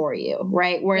things for you,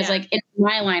 right? Whereas like in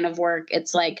my line of work,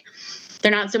 it's like,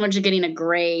 they're not so much getting a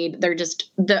grade. They're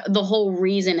just, the whole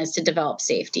reason is to develop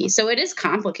safety. So it is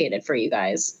complicated for you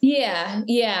guys. Yeah.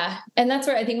 Yeah. And that's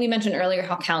where I think we mentioned earlier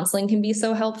how counseling can be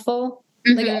so helpful.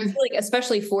 Like, I feel like,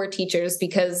 especially for teachers,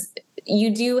 because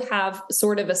you do have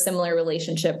sort of a similar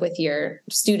relationship with your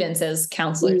students as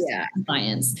counselors and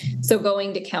clients. So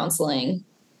going to counseling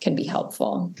can be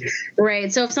helpful.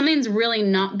 Right. So if something's really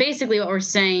not, basically what we're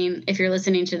saying, if you're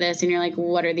listening to this and you're like,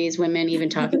 what are these women even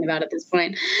talking about at this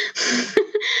point?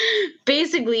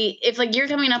 Basically, if like you're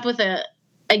coming up with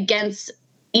against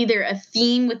either a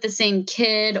theme with the same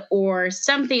kid or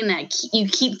something that you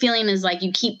keep feeling is like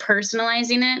you keep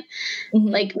personalizing it,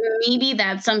 like maybe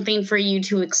that's something for you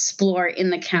to explore in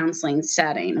the counseling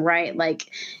setting, right? Like,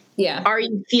 are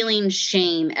you feeling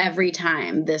shame every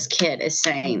time this kid is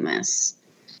saying this?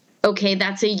 Okay,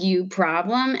 that's a you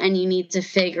problem, and you need to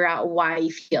figure out why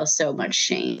you feel so much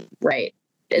shame, right?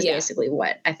 Is basically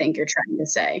what I think you're trying to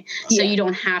say. So you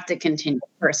don't have to continue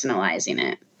personalizing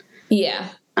it. Yeah.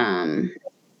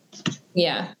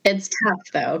 It's tough,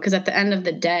 though, because at the end of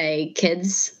the day,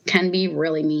 kids can be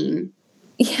really mean.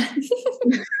 Yeah.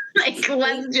 Like,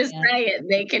 let's just say it.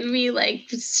 They can be, like,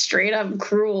 straight up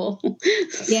cruel.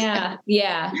 Yeah.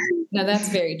 No, that's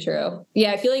very true.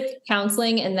 Yeah, I feel like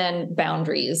counseling and then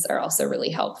boundaries are also really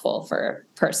helpful for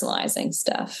personalizing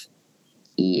stuff.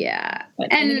 Yeah.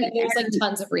 And there's like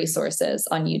tons of resources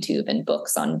on YouTube and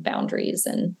books on boundaries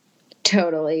and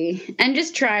totally. And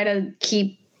just try to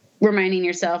keep reminding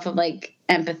yourself of like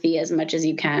empathy as much as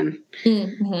you can.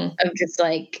 Of just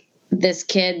like, this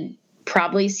kid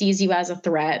probably sees you as a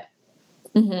threat.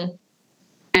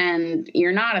 And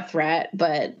you're not a threat,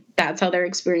 but that's how they're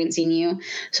experiencing you.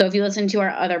 So if you listen to our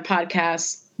other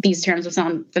podcasts, these terms will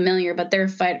sound familiar, but their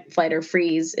fight, flight, or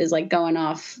freeze is like going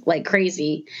off like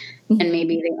crazy. And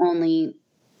maybe they only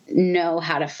know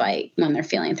how to fight when they're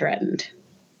feeling threatened.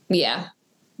 Yeah.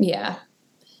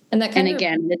 And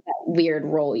again, with that weird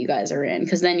role you guys are in,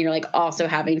 because then you're like also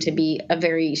having to be a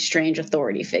very strange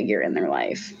authority figure in their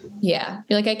life. Yeah.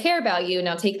 You're like, I care about you.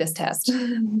 Now take this test.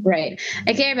 Right.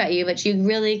 I care about you, but you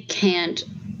really can't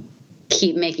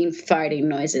keep making farting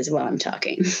noises while I'm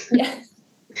talking.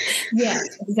 Yeah,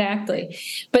 exactly.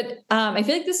 But I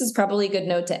feel like this is probably a good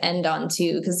note to end on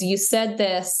too, because you said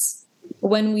this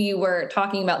when we were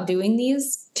talking about doing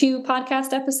these 2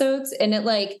 podcast episodes, and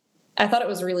I thought it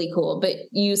was really cool, but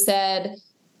you said,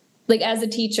 like, as a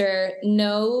teacher,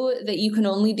 know that you can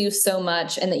only do so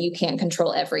much and that you can't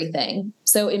control everything.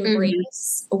 So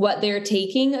embrace what they're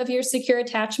taking of your secure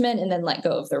attachment and then let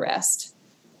go of the rest.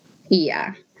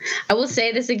 Yeah. I will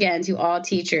say this again to all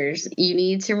teachers. You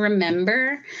need to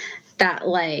remember that,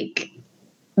 like,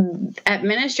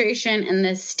 administration in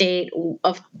the state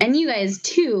of, and you guys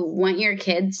too, want your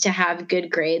kids to have good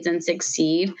grades and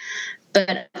succeed.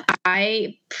 But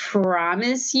I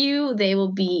promise you they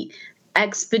will be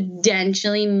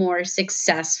exponentially more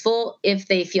successful if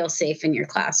they feel safe in your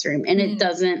classroom. And it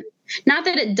doesn't, not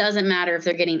that it doesn't matter if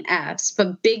they're getting Fs,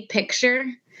 but big picture,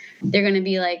 they're going to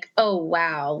be like, oh,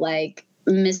 wow, like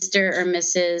Mr. or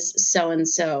Mrs.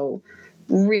 So-and-so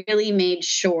really made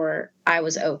sure I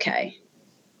was okay.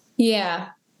 Yeah.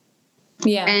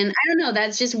 Yeah. And I don't know,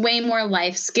 that's just way more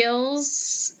life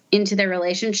skills into their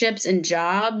relationships and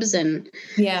jobs and,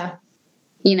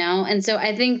 you know, and so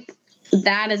I think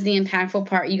that is the impactful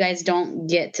part you guys don't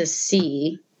get to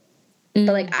see. But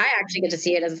like, I actually get to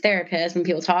see it as a therapist when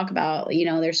people talk about, you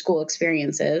know, their school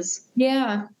experiences.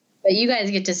 Yeah. But you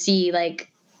guys get to see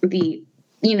like the,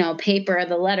 you know, paper,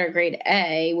 the letter grade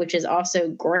A, which is also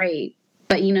great.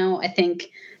 But, you know, I think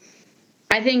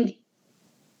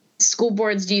school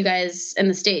boards do you guys, and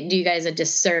the state do you guys a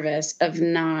disservice of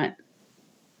not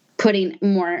putting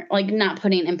more, like not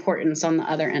putting importance on the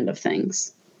other end of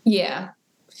things. Yeah.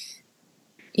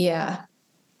 Yeah.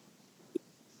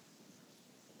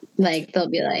 Like they'll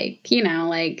be like, you know,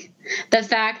 like the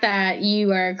fact that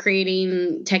you are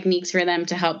creating techniques for them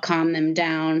to help calm them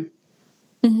down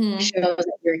shows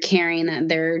that you're caring, that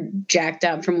they're jacked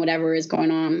up from whatever is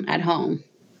going on at home.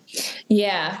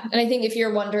 Yeah. And I think if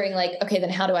you're wondering like, okay,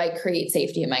 then how do I create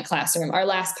safety in my classroom? Our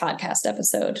last podcast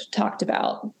episode talked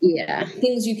about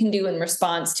things you can do in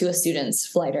response to a student's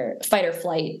fight or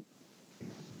flight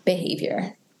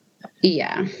behavior.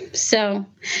 Yeah. So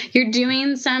you're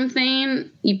doing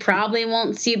something. You probably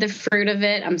won't see the fruit of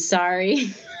it. I'm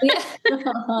sorry.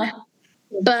 Yeah.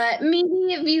 But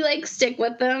maybe if you like stick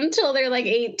with them till they're like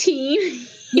 18,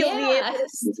 you'll be able to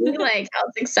see like how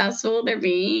successful they're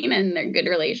being and their good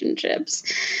relationships.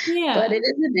 Yeah. But it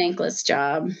is a thankless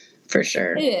job for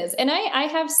sure. It is. And I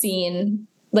have seen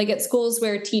like at schools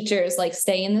where teachers like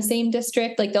stay in the same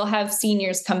district, like they'll have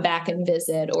seniors come back and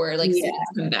visit or like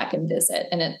students come back and visit.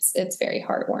 And it's very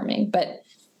heartwarming. But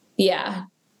yeah,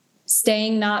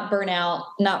 staying not burnout,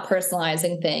 not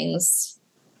personalizing things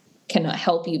can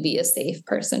help you be a safe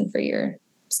person for your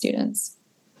students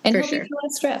and help you feel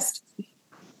less stressed.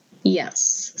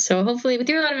 Yes. So hopefully we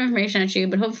threw a lot of information at you,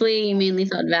 but hopefully you mainly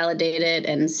felt validated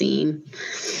and seen.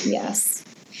 Yes.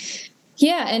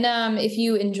 Yeah. And if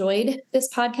you enjoyed this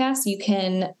podcast, you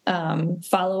can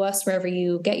follow us wherever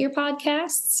you get your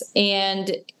podcasts.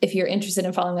 And if you're interested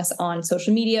in following us on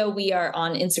social media, we are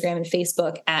on Instagram and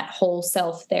Facebook at Whole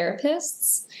Self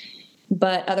Therapists.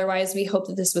 But otherwise, we hope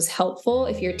that this was helpful.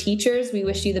 If you're teachers, we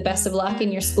wish you the best of luck in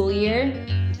your school year.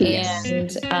 Yes.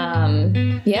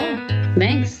 And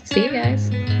thanks. See you guys.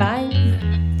 Bye.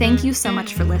 Thank you so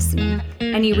much for listening.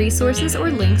 Any resources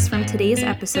or links from today's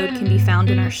episode can be found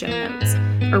in our show notes.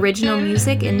 Original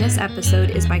music in this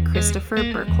episode is by Christopher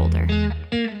Burkholder.